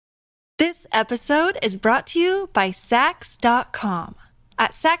This episode is brought to you by Sax.com.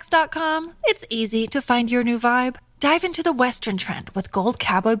 At Sax.com, it's easy to find your new vibe. Dive into the Western trend with gold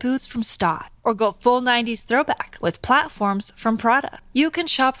cowboy boots from Stott, or go full 90s throwback with platforms from Prada. You can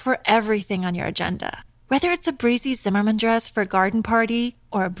shop for everything on your agenda, whether it's a breezy Zimmermann dress for a garden party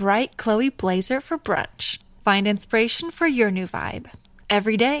or a bright Chloe blazer for brunch. Find inspiration for your new vibe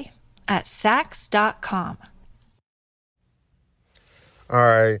every day at Sax.com. All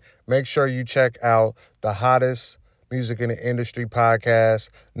right, make sure you check out the hottest music in the industry podcast,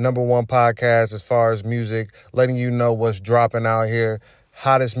 #1 podcast as far as music, letting you know what's dropping out here,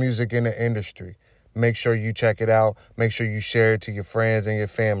 hottest music in the industry. Make sure you check it out. Make sure you share it to your friends and your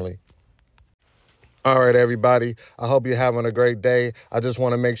family. All right, everybody, I hope you're having a great day. I just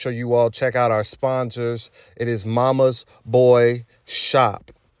want to make sure you all check out our sponsors. It is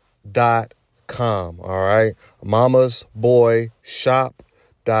mamasboyshop.com, all right?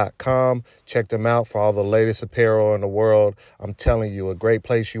 mamasboyshop.com. Check them out for all the latest apparel in the world. I'm telling you, a great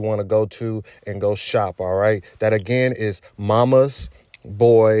place you want to go to and go shop, all right? That, again, is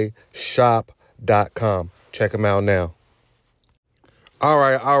mamasboyshop.com. Check them out now. All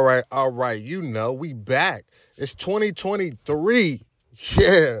right. You know, we back. It's 2023.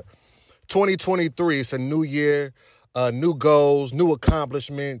 Yeah, 2023. It's a new year, new goals, new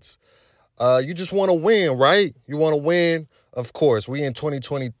accomplishments. You just want to win, right? You want to win. Of course, we in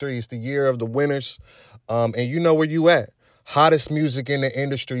 2023. It's the year of the winners. And you know where you at. Hottest music in the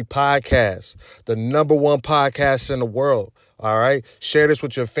industry podcast. The #1 podcast in the world. All right. Share this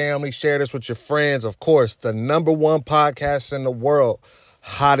with your family. Share this with your friends. Of course, the #1 podcast in the world.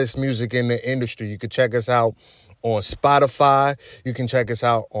 Hottest music in the industry. You can check us out on Spotify. You can check us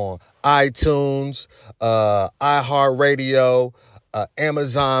out on iTunes, iHeartRadio,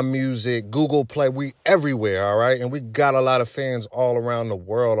 Amazon Music, Google Play. We everywhere, all right? And we got a lot of fans all around the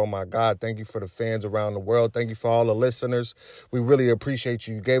world. Oh, my God. Thank you for the fans around the world. Thank you for all the listeners. We really appreciate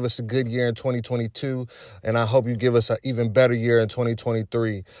you. You gave us a good year in 2022, and I hope you give us an even better year in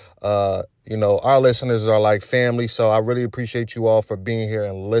 2023. You know, our listeners are like family, so I really appreciate you all for being here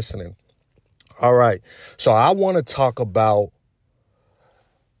and listening. All right. So I want to talk about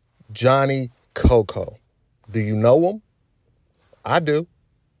Johnny Coco. Do you know him? I do.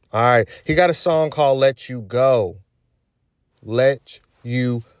 All right. He got a song called Let You Go. Let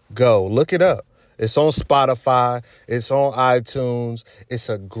You Go. Look it up. It's on Spotify. It's on iTunes. It's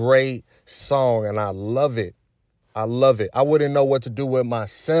a great song, and I love it. I love it. I wouldn't know what to do with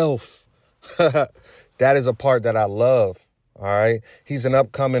myself. That is a part that I love. All right. He's an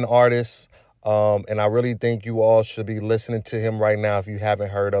upcoming artist. And I really think you all should be listening to him right now if you haven't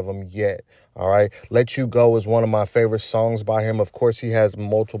heard of him yet. All right. Let You Go is one of my favorite songs by him. Of course, he has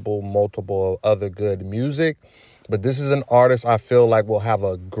multiple other good music. But this is an artist I feel like will have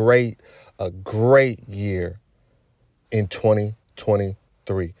a great year in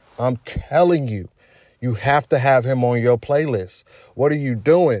 2023. I'm telling you, you have to have him on your playlist. What are you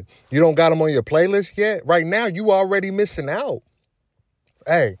doing? You don't got him on your playlist yet? Right now, you already missing out.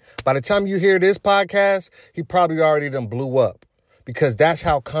 Hey, by the time you hear this podcast, he probably already done blew up, because that's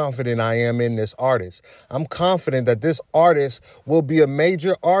how confident I am in this artist. I'm confident that this artist will be a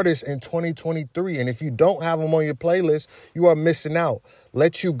major artist in 2023. And if you don't have him on your playlist, you are missing out.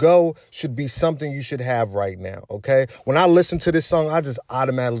 Let You Go should be something you should have right now, okay? When I listen to this song, I just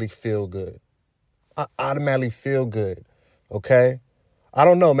automatically feel good. Okay? I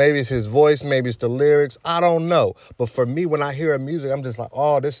don't know. Maybe it's his voice. Maybe it's the lyrics. I don't know. But for me, when I hear music, I'm just like,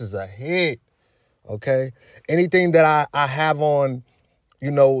 oh, this is a hit. Okay? Anything that I have on, you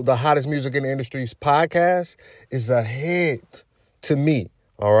know, the hottest music in the industry's podcast is a hit to me.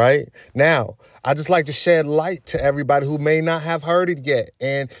 All right? Now, I just like to shed light to everybody who may not have heard it yet.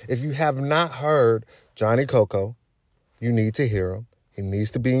 And if you have not heard Johnny Coco, you need to hear him. He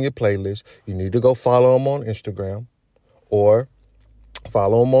needs to be in your playlist. You need to go follow him on Instagram, or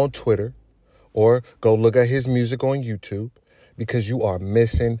follow him on Twitter, or go look at his music on YouTube, because you are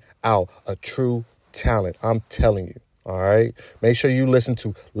missing out. A true talent. I'm telling you. All right. Make sure you listen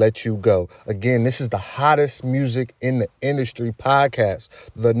to Let You Go. Again, this is the hottest music in the industry podcast,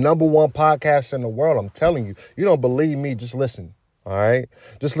 the #1 podcast in the world. I'm telling you. You don't believe me? Just listen. All right.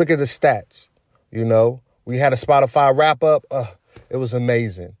 Just look at the stats. You know, we had a Spotify wrap up. It was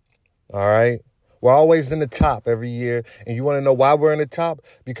amazing. All right. We're always in the top every year. And you want to know why we're in the top?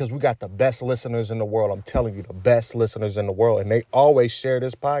 Because we got the best listeners in the world. I'm telling you, the best listeners in the world. And they always share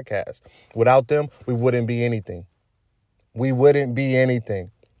this podcast. Without them, we wouldn't be anything. We wouldn't be anything.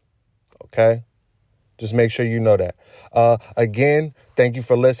 Okay? Just make sure you know that. Again, thank you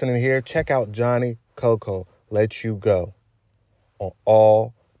for listening here. Check out Johnny Coco, Let You Go, on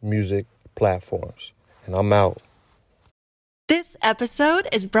all music platforms. And I'm out. This episode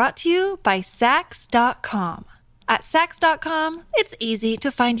is brought to you by Sax.com. At Sax.com, it's easy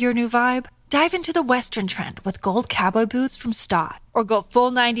to find your new vibe. Dive into the Western trend with gold cowboy boots from Stott, or go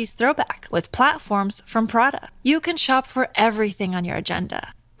full 90s throwback with platforms from Prada. You can shop for everything on your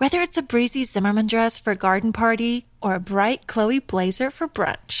agenda, whether it's a breezy Zimmermann dress for a garden party or a bright Chloe blazer for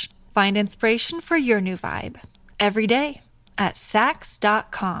brunch. Find inspiration for your new vibe every day at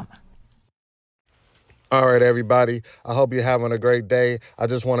Sax.com. All right, everybody. I hope you're having a great day. I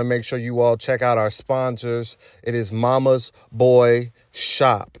just want to make sure you all check out our sponsors. It is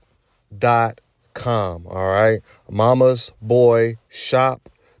mamasboyshop.com. All right.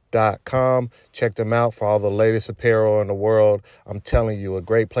 mamasboyshop.com. Check them out for all the latest apparel in the world. I'm telling you, a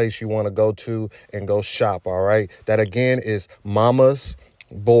great place you want to go to and go shop. All right. That again is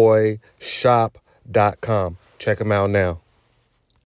mamasboyshop.com. Check them out now.